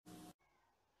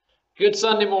Good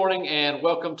Sunday morning and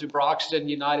welcome to Broxton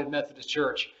United Methodist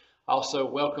Church. Also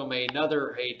welcome a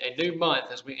new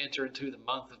month as we enter into the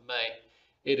month of May.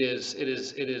 It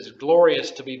is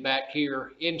glorious to be back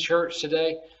here in church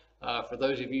today. For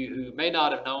those of you who may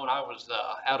not have known, I was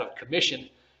out of commission,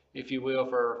 if you will,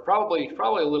 for probably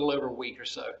a little over a week or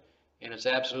so, and it's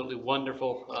absolutely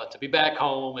wonderful to be back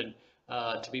home and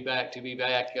to be back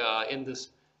in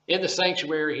the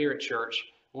sanctuary here at church.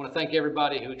 I want to thank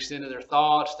everybody who extended their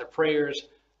thoughts, their prayers,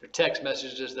 their text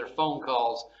messages, their phone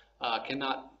calls.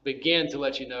 Cannot begin to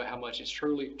let you know how much it's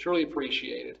truly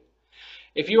appreciated.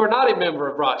 If you are not a member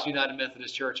of Broxton United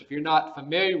Methodist Church, if you're not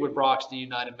familiar with Broxton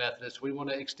United Methodist, we want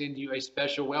to extend you a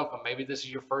special welcome. Maybe this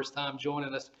is your first time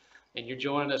joining us and you're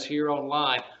joining us here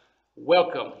online.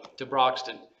 Welcome to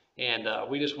Broxton. And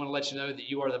we just want to let you know that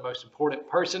you are the most important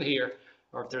person here,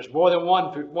 or if there's more than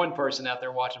one person out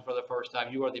there watching for the first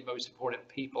time, you are the most important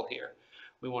people here.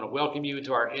 We want to welcome you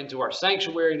into our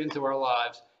sanctuary and into our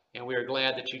lives, and we are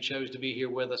glad that you chose to be here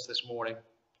with us this morning.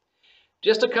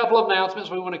 Just a couple of announcements.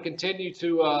 We want to continue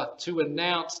to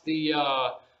announce the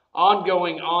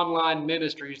ongoing online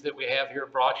ministries that we have here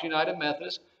at Broxton United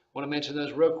Methodist. I want to mention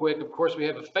those real quick. Of course, we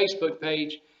have a Facebook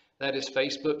page. That is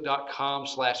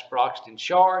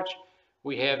facebook.com/BroxtonCharge.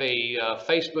 We have a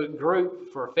Facebook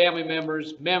group for family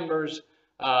members,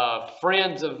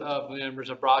 friends of members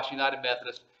of Broxton United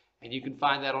Methodist, and you can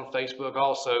find that on Facebook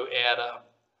also at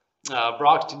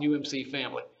Broxton UMC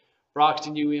Family.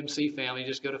 Broxton UMC Family.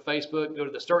 Just go to Facebook, go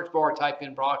to the search bar, type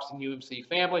in Broxton UMC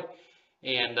Family,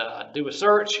 and do a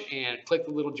search and click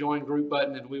the little join group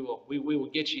button, and we will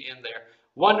get you in there.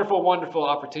 Wonderful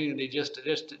opportunity just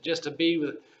to be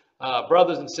with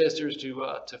brothers and sisters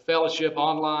to fellowship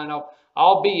online,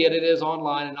 albeit it is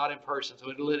online and not in person, so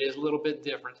it is a little bit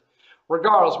different.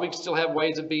 Regardless, we can still have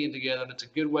ways of being together, and it's a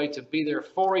good way to be there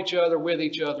for each other, with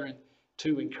each other, and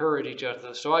to encourage each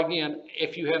other. So again,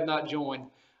 if you have not joined,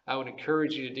 I would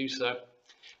encourage you to do so.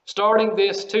 Starting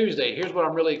this Tuesday, here's what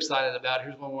I'm really excited about.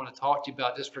 Here's what I want to talk to you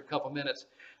about just for a couple minutes.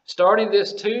 Starting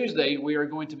this Tuesday, we are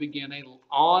going to begin an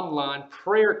online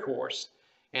prayer course,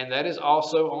 and that is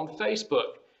also on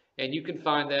Facebook. And you can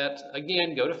find that,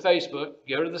 again, go to Facebook,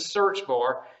 go to the search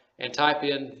bar, and type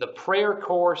in the prayer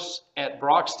course at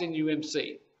Broxton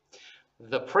UMC.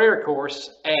 The prayer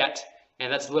course at, and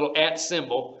that's a little at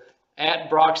symbol, at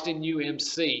Broxton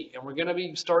UMC. And we're going to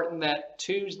be starting that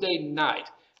Tuesday night.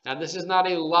 Now, this is not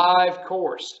a live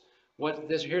course.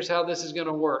 Here's how this is going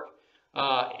to work.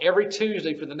 Every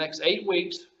Tuesday for the next 8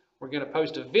 weeks, we're going to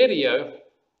post a video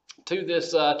to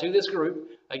this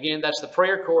group. Again, that's the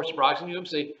prayer course at Broxton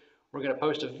UMC. We're going to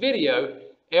post a video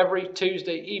every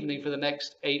Tuesday evening for the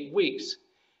next 8 weeks.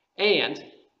 And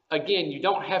again, you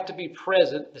don't have to be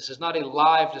present. This is not a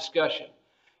live discussion.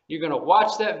 You're going to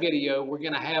watch that video. We're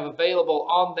going to have available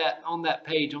on that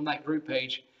page, on that group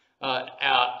page,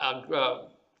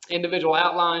 individual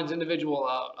outlines, individual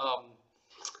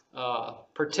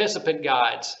participant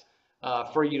guides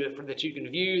that you can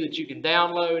view, that you can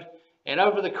download. And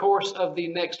over the course of the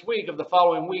next week, of the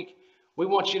following week, we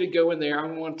want you to go in there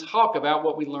and we want to talk about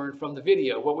what we learned from the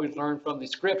video, what we've learned from the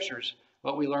scriptures,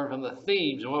 what we learned from the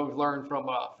themes, and what we've learned from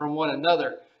one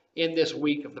another in this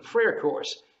week of the prayer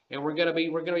course. And we're going to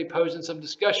be posing some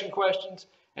discussion questions,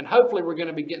 and hopefully we're going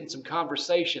to be getting some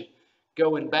conversation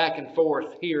going back and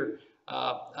forth here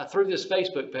through this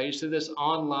Facebook page, through this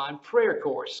online prayer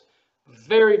course.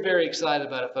 Very excited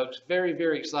about it, folks. Very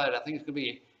excited. I think it's going to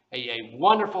be a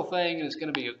wonderful thing, and it's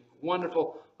going to be a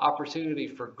wonderful opportunity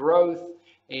for growth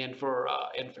and for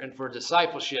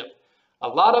discipleship. A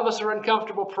lot of us are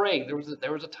uncomfortable praying. There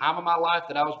was a time in my life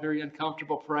that I was very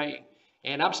uncomfortable praying,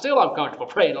 and I'm still uncomfortable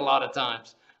praying a lot of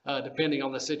times, depending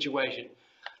on the situation.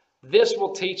 This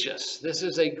will teach us. This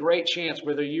is a great chance,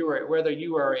 whether you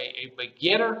are a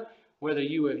beginner, whether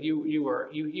you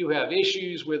have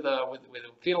issues with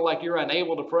feeling like you're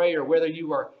unable to pray, or whether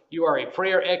you are a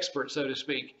prayer expert, so to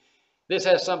speak. This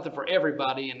has something for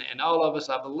everybody, and all of us,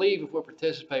 I believe, if we'll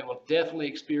participate, will definitely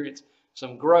experience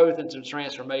some growth and some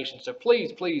transformation. So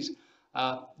please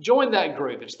join that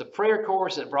group. It's the prayer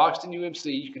course at Broxton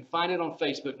UMC. You can find it on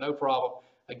Facebook, no problem.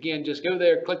 Again, just go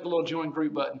there, click the little join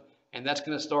group button, and that's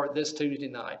going to start this Tuesday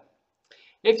night.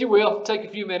 If you will, take a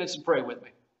few minutes and pray with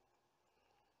me.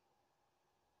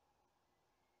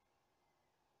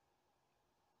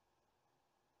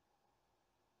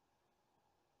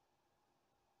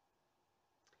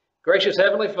 Gracious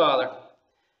Heavenly Father,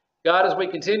 God, as we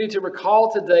continue to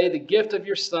recall today the gift of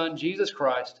your Son, Jesus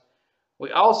Christ, we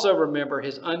also remember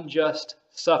his unjust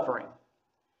suffering.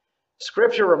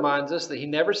 Scripture reminds us that he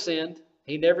never sinned,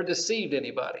 he never deceived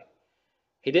anybody.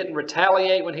 He didn't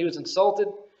retaliate when he was insulted,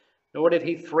 nor did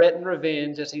he threaten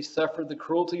revenge as he suffered the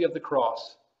cruelty of the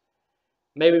cross.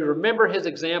 May we remember his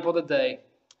example today,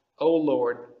 O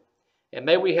Lord, and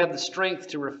may we have the strength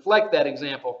to reflect that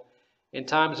example in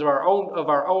times of our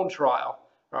own trial,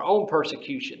 our own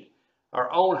persecution, our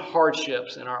own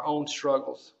hardships, and our own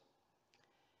struggles.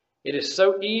 It is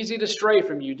so easy to stray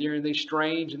from you during these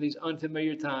strange and these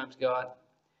unfamiliar times, God.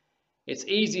 It's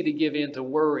easy to give in to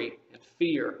worry and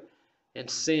fear and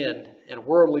sin and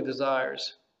worldly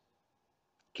desires.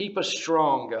 Keep us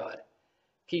strong, God.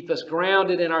 Keep us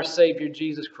grounded in our Savior,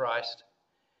 Jesus Christ.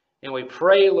 And we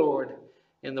pray, Lord,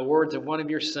 in the words of one of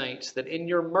your saints, that in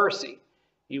your mercy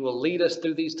you will lead us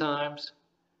through these times,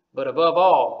 but above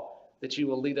all, that you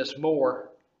will lead us more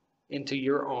into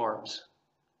your arms.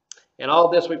 And all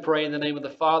this we pray in the name of the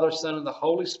Father, Son, and the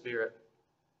Holy Spirit.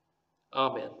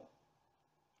 Amen.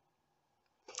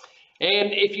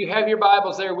 And if you have your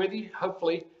Bibles there with you,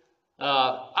 hopefully,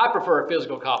 I prefer a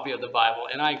physical copy of the Bible,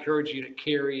 and I encourage you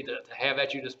to have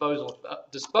at your disposal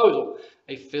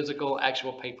a physical,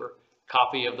 actual paper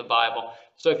copy of the Bible.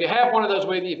 So if you have one of those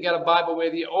with you, you've got a Bible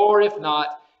with you, or if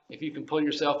not, if you can pull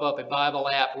yourself up a Bible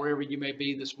app wherever you may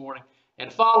be this morning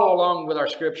and follow along with our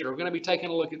scripture. We're going to be taking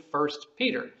a look at 1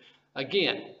 Peter.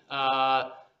 Again,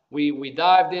 we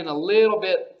dived in a little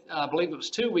bit, I believe it was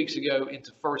 2 weeks ago,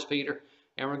 into 1 Peter.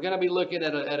 And we're going to be looking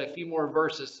at a few more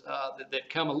verses that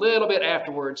come a little bit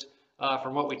afterwards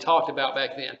from what we talked about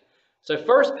back then. So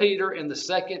 1 Peter in the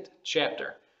 2nd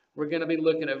chapter, we're going to be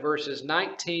looking at verses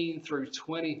 19 through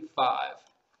 25.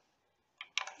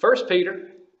 1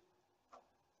 Peter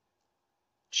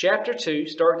chapter 2,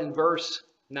 starting in verse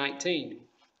 19.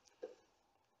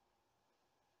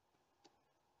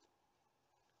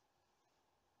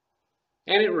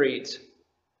 And it reads,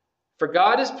 "For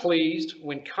God is pleased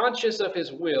when, conscious of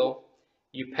his will,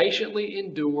 you patiently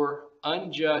endure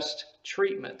unjust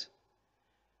treatment.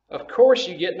 Of course,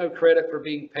 you get no credit for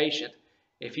being patient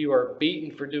if you are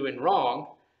beaten for doing wrong,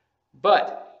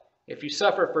 but if you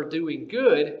suffer for doing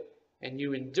good and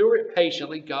you endure it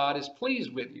patiently, God is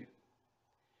pleased with you.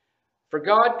 For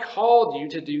God called you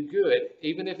to do good,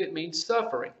 even if it means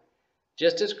suffering,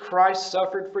 just as Christ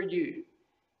suffered for you.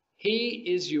 He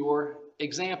is your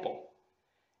example,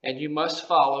 and you must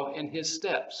follow in his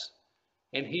steps.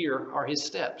 And here are his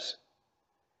steps.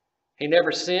 He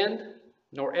never sinned,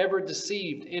 nor ever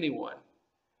deceived anyone.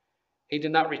 He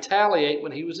did not retaliate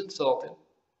when he was insulted,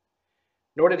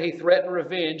 nor did he threaten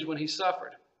revenge when he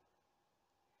suffered.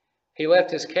 He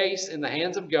left his case in the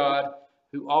hands of God,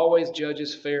 who always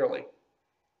judges fairly.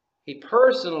 He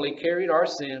personally carried our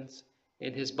sins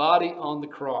in his body on the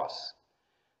cross,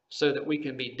 so that we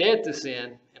can be dead to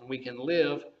sin and we can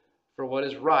live for what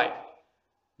is right.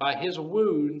 By his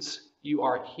wounds you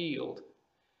are healed.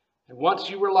 And once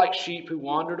you were like sheep who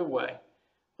wandered away,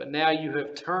 but now you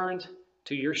have turned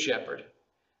to your shepherd,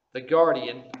 the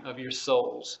guardian of your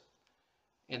souls."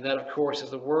 And that, of course,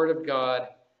 is the word of God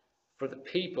for the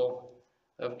people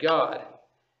of God.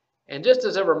 And just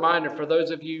as a reminder for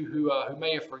those of you who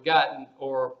may have forgotten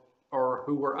or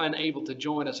who were unable to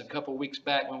join us a couple weeks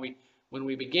back when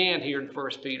we began here in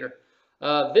 1 Peter,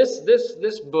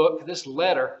 this book, this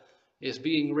letter, is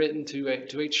being written to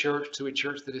a church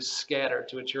that is scattered,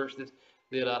 to a church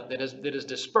that is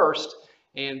dispersed,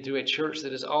 and to a church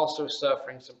that is also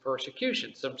suffering some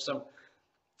persecution.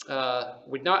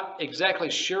 We're not exactly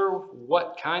sure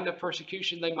what kind of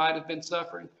persecution they might have been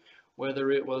suffering,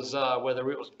 whether it was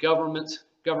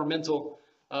governmental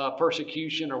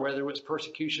persecution, or whether it was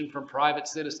persecution from private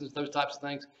citizens, those types of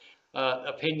things.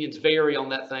 Opinions vary on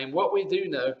that thing. What we do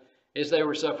know is they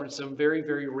were suffering some very,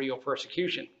 very real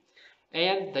persecution,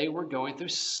 and they were going through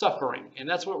suffering. And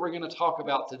that's what we're going to talk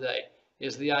about today,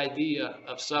 is the idea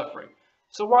of suffering.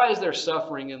 So why is there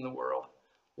suffering in the world?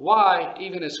 Why,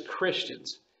 even as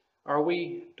Christians,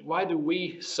 why do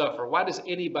we suffer? Why does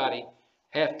anybody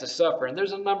have to suffer? And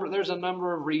there's a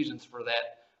number of reasons for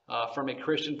that from a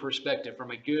Christian perspective,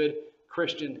 from a good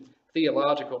Christian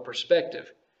theological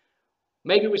perspective.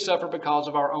 Maybe we suffer because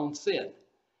of our own sin.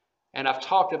 And I've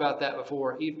talked about that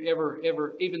before,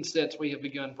 even since we have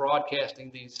begun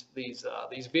broadcasting these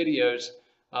videos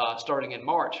starting in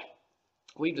March.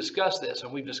 We've discussed this,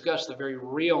 and we've discussed the very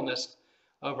realness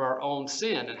of our own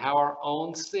sin and how our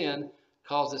own sin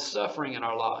causes suffering in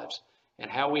our lives,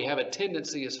 and how we have a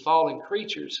tendency as fallen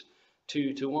creatures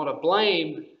to want to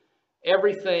blame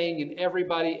everything and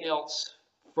everybody else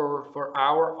for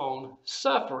our own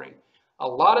suffering. A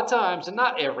lot of times, and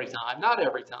not every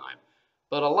time,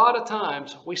 but a lot of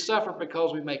times we suffer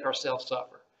because we make ourselves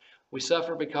suffer. We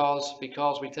suffer because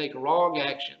we take wrong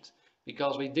actions,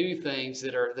 because we do things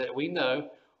that we know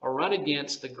or run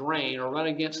against the grain or run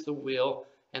against the will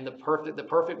and the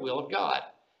perfect will of God.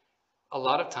 A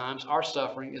lot of times our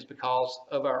suffering is because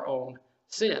of our own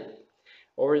sin,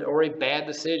 or a bad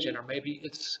decision, or maybe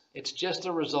it's just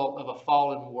a result of a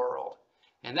fallen world.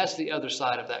 And that's the other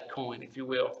side of that coin, if you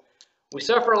will. We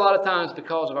suffer a lot of times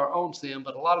because of our own sin,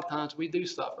 but a lot of times we do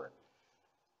suffer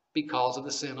because of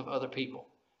the sin of other people,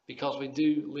 because we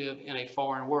do live in a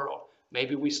foreign world.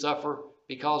 Maybe we suffer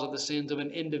because of the sins of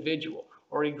an individual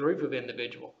or a group of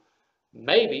individuals.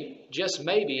 Maybe, just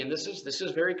maybe, and this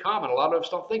is very common. A lot of us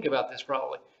don't think about this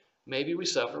probably. Maybe we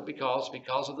suffer because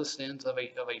of the sins of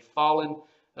a fallen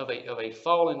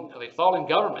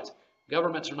government.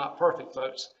 Governments are not perfect,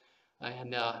 folks,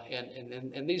 and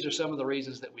these are some of the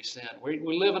reasons that we sin. We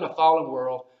live in a fallen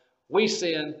world. We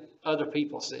sin. Other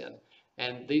people sin,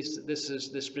 and this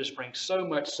just brings so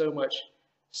much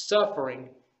suffering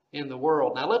in the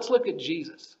world. Now let's look at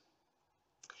Jesus.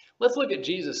 Let's look at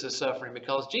Jesus' suffering,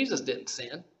 because Jesus didn't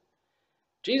sin.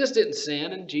 Jesus didn't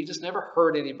sin, and Jesus never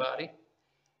hurt anybody.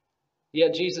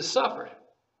 Yet Jesus suffered.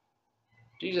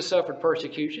 Jesus suffered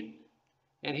persecution,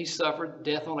 and he suffered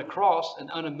death on a cross,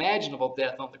 an unimaginable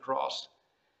death on the cross.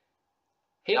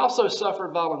 He also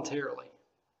suffered voluntarily.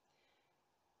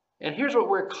 And here's what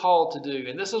we're called to do,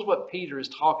 and this is what Peter is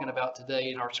talking about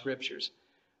today in our scriptures.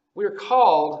 We're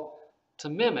called to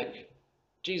mimic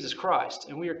Jesus Christ,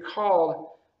 and we are called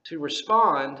to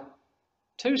respond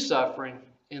to suffering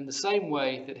in the same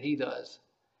way that he does.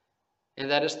 And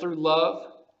that is through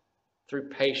love, through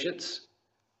patience,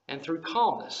 and through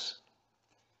calmness.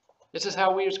 This is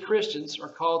how we as Christians are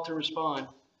called to respond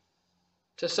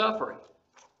to suffering.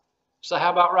 So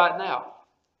how about right now?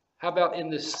 How about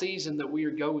in this season that we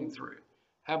are going through?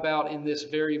 How about in this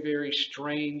very, very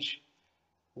strange,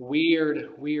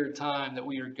 weird time that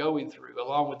we are going through,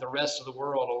 along with the rest of the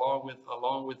world,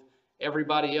 along with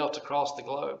everybody else across the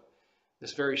globe,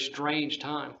 this very strange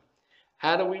time?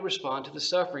 How do we respond to the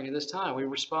suffering in this time? We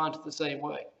respond the same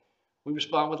way. We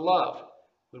respond with love.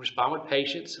 We respond with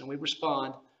patience, and we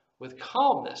respond with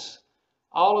calmness.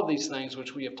 All of these things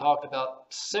which we have talked about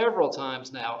several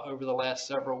times now over the last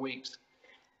several weeks.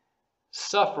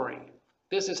 Suffering.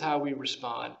 This is how we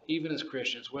respond, even as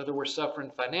Christians, whether we're suffering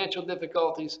financial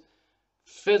difficulties,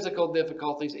 physical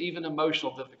difficulties, even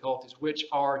emotional difficulties, which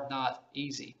are not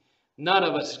easy. None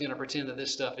of us is going to pretend that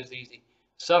this stuff is easy.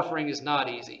 Suffering is not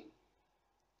easy.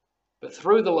 But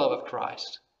through the love of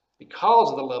Christ, because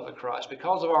of the love of Christ,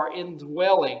 because of our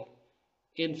indwelling,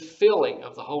 infilling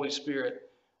of the Holy Spirit,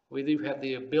 we do have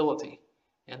the ability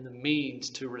and the means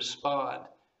to respond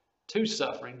to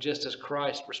suffering just as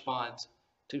Christ responds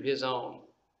to his own.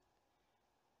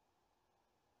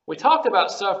 We talked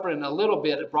about suffering a little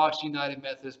bit at Brox United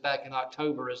Methodist back in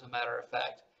October, as a matter of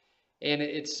fact. And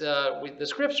it's the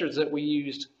scriptures that we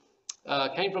used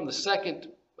came from Second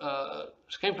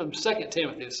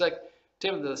Timothy,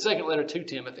 the second letter to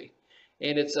Timothy,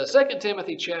 and it's 2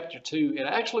 Timothy chapter 2. And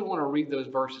I actually want to read those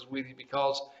verses with you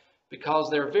because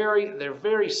they're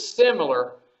very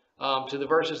similar to the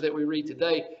verses that we read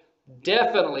today.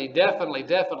 Definitely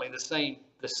the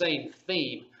same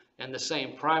theme and the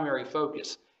same primary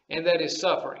focus, and that is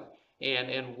suffering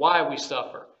and why we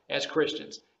suffer as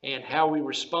Christians, and how we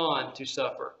respond to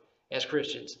suffer as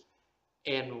Christians,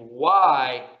 and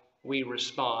why we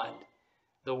respond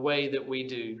the way that we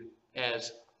do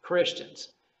as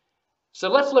Christians. So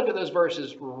let's look at those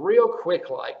verses real quick.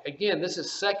 Again, this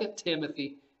is 2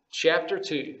 Timothy chapter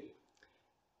 2. And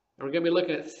we're going to be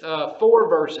looking at 4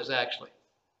 verses, actually.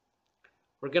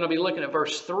 We're going to be looking at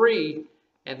verse 3,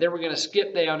 and then we're going to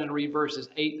skip down and read verses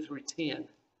 8 through 10.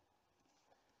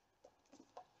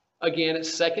 Again,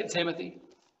 it's 2 Timothy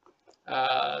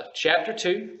chapter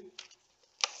 2,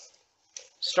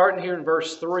 starting here in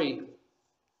verse 3.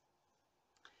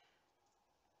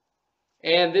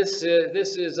 And these are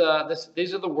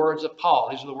the words of Paul.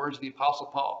 These are the words of the Apostle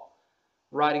Paul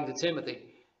writing to Timothy.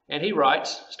 And he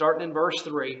writes, starting in verse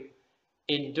 3,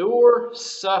 "Endure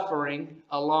suffering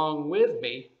along with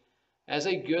me as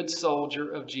a good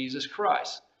soldier of Jesus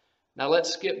Christ." Now let's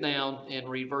skip down and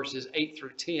read verses 8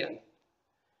 through 10.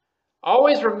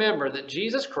 "Always remember that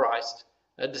Jesus Christ,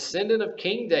 a descendant of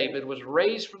King David, was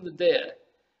raised from the dead.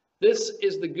 This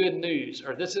is the good news,"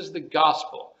 or this is the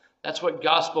gospel. That's what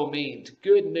gospel means,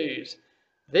 good news.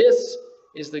 "This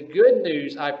is the good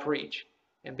news I preach.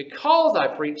 And because I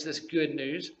preach this good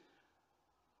news,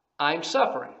 I'm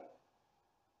suffering.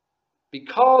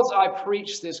 Because I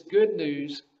preach this good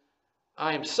news,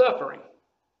 I am suffering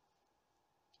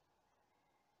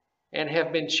and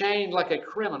have been chained like a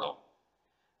criminal.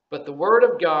 But the word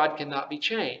of God cannot be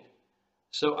chained.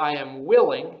 So I am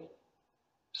willing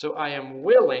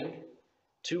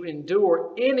to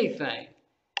endure anything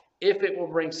if it will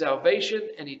bring salvation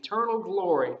and eternal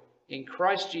glory in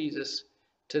Christ Jesus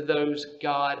to those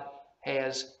God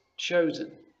has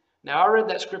chosen. Now, I read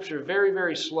that scripture very,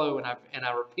 very slow, and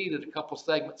I repeated a couple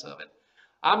segments of it.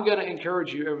 I'm going to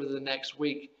encourage you over the next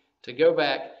week to go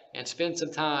back and spend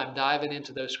some time diving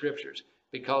into those scriptures,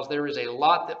 because there is a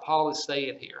lot that Paul is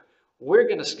saying here. We're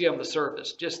going to skim the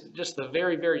surface, just the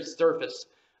very, very surface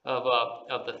of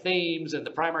the themes and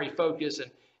the primary focus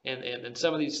and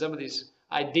some of these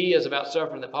ideas about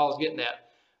suffering that Paul's getting at.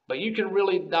 But you can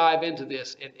really dive into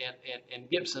this and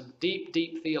get some deep,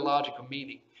 deep theological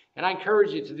meaning. And I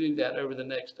encourage you to do that over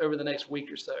the next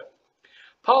week or so.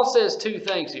 Paul says two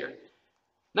things here.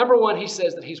 Number one, he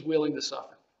says that he's willing to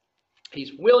suffer.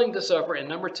 He's willing to suffer. And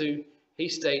number two, he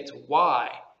states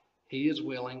why he is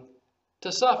willing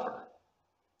to suffer.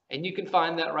 And you can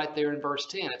find that right there in verse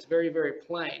 10. It's very, very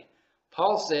plain.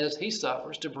 Paul says he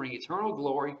suffers to bring eternal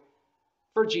glory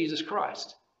for Jesus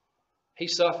Christ. He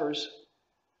suffers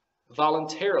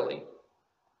voluntarily,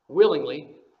 willingly,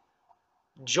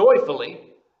 joyfully.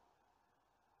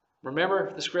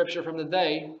 Remember the scripture from the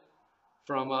day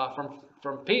from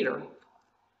Peter.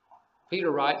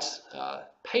 Peter writes,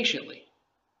 patiently,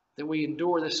 that we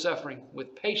endure this suffering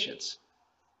with patience.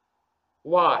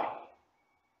 Why?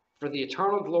 For the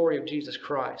eternal glory of Jesus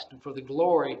Christ, and for the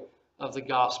glory of the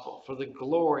gospel, for the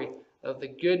glory of the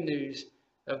good news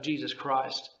of Jesus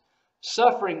Christ.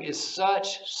 Suffering is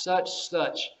such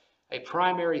a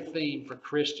primary theme for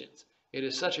Christians. It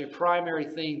is such a primary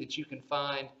theme that you can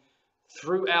find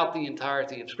throughout the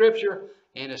entirety of Scripture,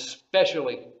 and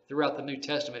especially throughout the New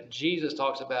Testament. Jesus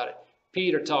talks about it.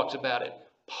 Peter talks about it.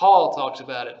 Paul talks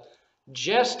about it.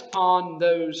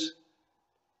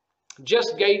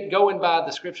 Going by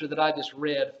the scripture that I just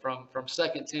read from 2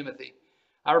 Timothy,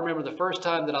 I remember the first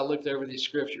time that I looked over these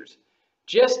scriptures.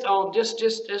 Just on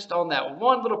that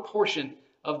one little portion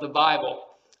of the Bible,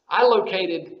 I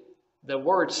located the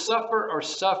word suffer or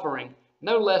suffering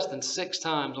no less than 6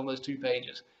 times on those 2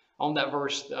 pages. On that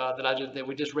verse that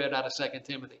we just read out of 2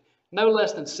 Timothy. No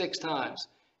less than 6 times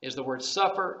is the word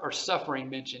suffer or suffering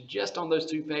mentioned just on those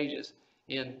 2 pages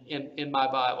in my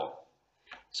Bible.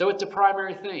 So it's a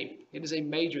primary theme. It is a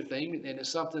major theme, and it's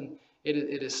something. It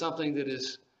is something that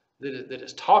is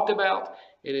talked about.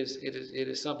 It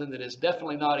is something that is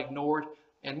definitely not ignored.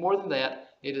 And more than that,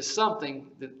 it is something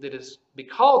that is,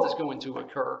 because it's going to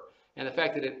occur, and the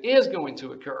fact that it is going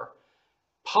to occur,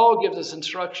 Paul gives us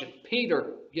instruction.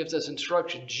 Peter gives us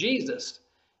instruction. Jesus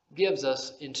gives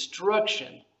us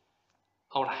instruction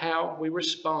on how we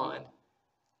respond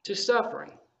to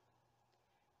suffering.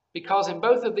 Because in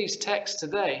both of these texts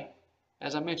today,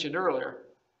 as I mentioned earlier,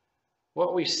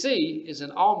 what we see is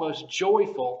an almost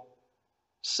joyful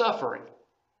suffering.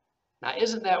 Now,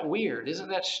 isn't that weird? Isn't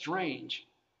that strange?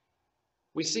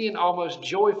 We see an almost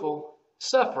joyful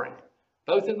suffering,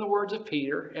 both in the words of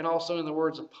Peter and also in the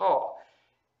words of Paul.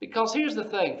 Because here's the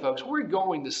thing, folks, we're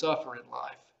going to suffer in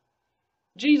life.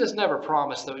 Jesus never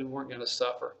promised that we weren't going to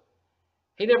suffer.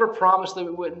 He never promised that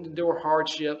we wouldn't endure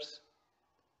hardships.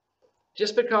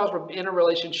 Just because we're in a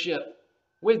relationship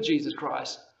with Jesus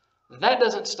Christ, that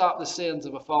doesn't stop the sins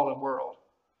of a fallen world.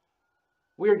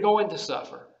 We are going to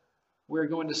suffer. We are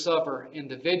going to suffer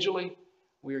individually.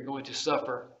 We are going to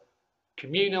suffer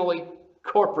communally,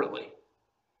 corporately.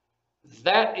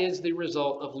 That is the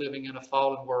result of living in a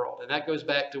fallen world. And that goes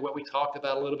back to what we talked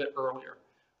about a little bit earlier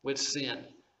with sin.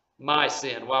 My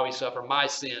sin, why we suffer, my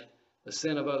sin, the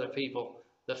sin of other people,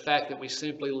 the fact that we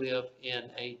simply live in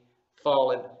a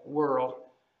fallen world.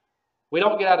 We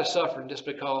don't get out of suffering just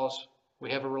because we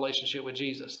have a relationship with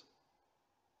Jesus.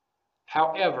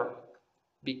 However,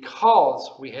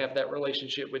 because we have that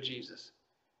relationship with Jesus,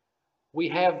 we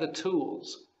have the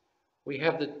tools. We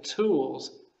have the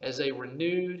tools as a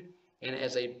renewed and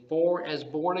as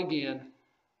born again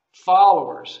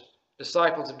followers,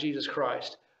 disciples of Jesus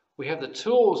Christ. We have the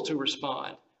tools to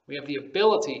respond. We have the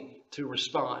ability to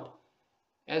respond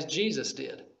as Jesus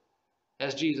did,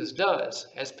 as Jesus does,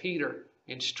 as Peter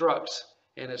instructs,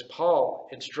 and as Paul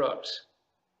instructs.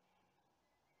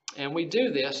 And we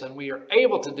do this, and we are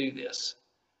able to do this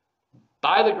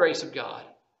by the grace of God,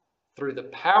 through the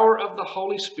power of the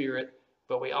Holy Spirit,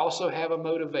 but we also have a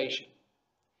motivation.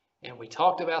 And we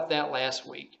talked about that last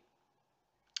week.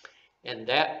 And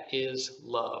that is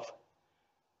love.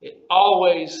 It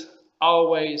always,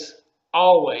 always,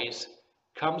 always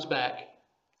comes back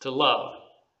to love,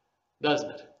 doesn't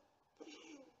it?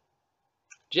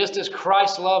 Just as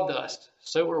Christ loved us,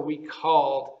 so are we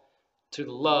called to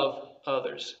love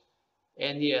others.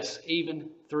 And yes, even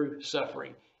through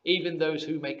suffering, even those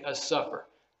who make us suffer.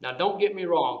 Now, don't get me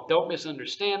wrong. Don't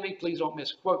misunderstand me. Please don't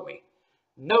misquote me.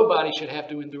 Nobody should have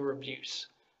to endure abuse.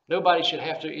 Nobody should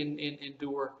have to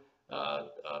endure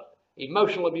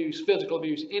emotional abuse, physical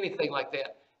abuse, anything like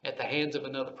that at the hands of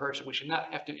another person. We should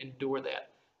not have to endure that.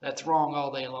 That's wrong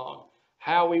all day long.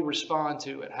 How we respond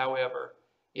to it, however,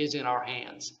 is in our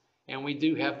hands. And we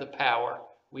do have the power.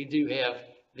 We do have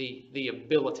the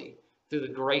ability through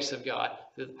the grace of God,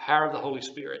 through the power of the Holy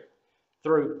Spirit,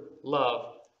 through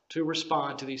love, to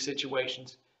respond to these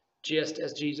situations just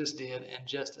as Jesus did and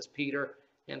just as Peter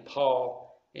and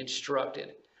Paul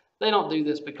instructed. They don't do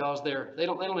this because they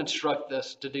don't instruct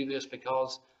us to do this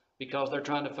because they're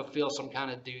trying to fulfill some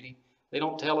kind of duty. They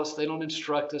don't tell us, they don't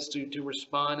instruct us to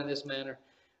respond in this manner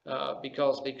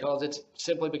because it's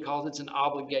simply because it's an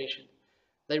obligation.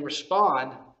 They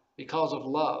respond because of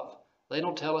love. They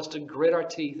don't tell us to grit our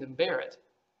teeth and bear it.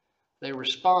 They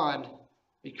respond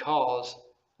because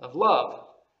of love.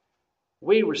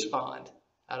 We respond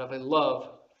out of a love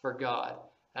for God,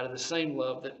 out of the same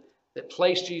love that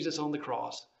placed Jesus on the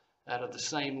cross, out of the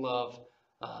same love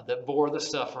that bore the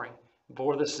suffering,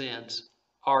 bore the sins,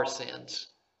 our sins,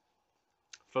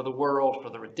 for the world, for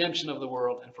the redemption of the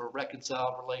world, and for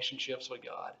reconciled relationships with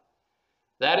God.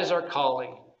 That is our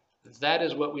calling. That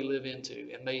is what we live into.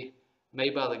 And may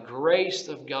by the grace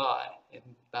of God and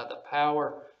by the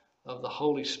power of the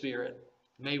Holy Spirit,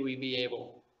 may we be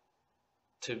able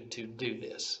to do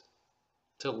this,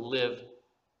 to live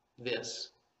this.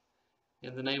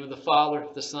 In the name of the Father,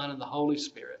 the Son, and the Holy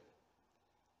Spirit.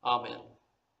 Amen.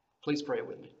 Please pray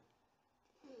with me.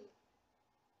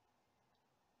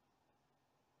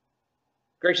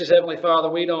 Gracious Heavenly Father,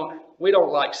 we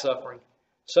don't like suffering.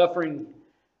 Suffering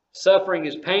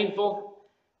is painful.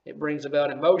 It brings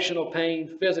about emotional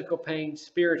pain, physical pain,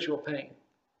 spiritual pain.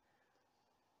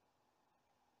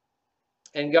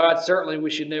 And God, certainly we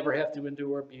should never have to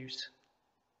endure abuse.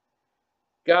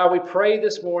 God, we pray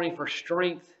this morning for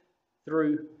strength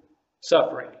through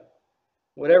suffering.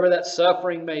 Whatever that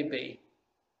suffering may be,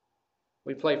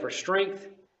 we pray for strength,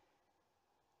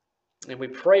 and we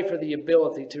pray for the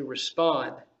ability to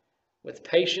respond with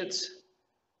patience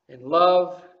and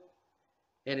love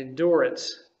and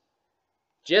endurance,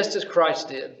 just as Christ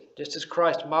did, just as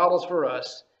Christ models for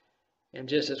us, and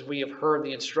just as we have heard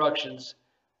the instructions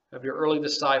of your early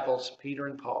disciples, Peter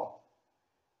and Paul.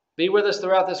 Be with us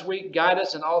throughout this week. Guide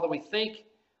us in all that we think,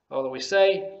 all that we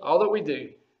say, all that we do.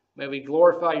 May we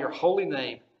glorify your holy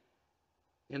name.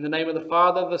 In the name of the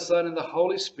Father, the Son, and the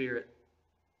Holy Spirit.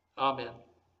 Amen.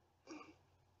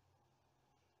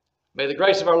 May the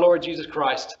grace of our Lord Jesus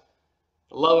Christ,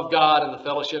 the love of God, and the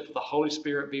fellowship of the Holy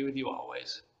Spirit be with you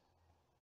always.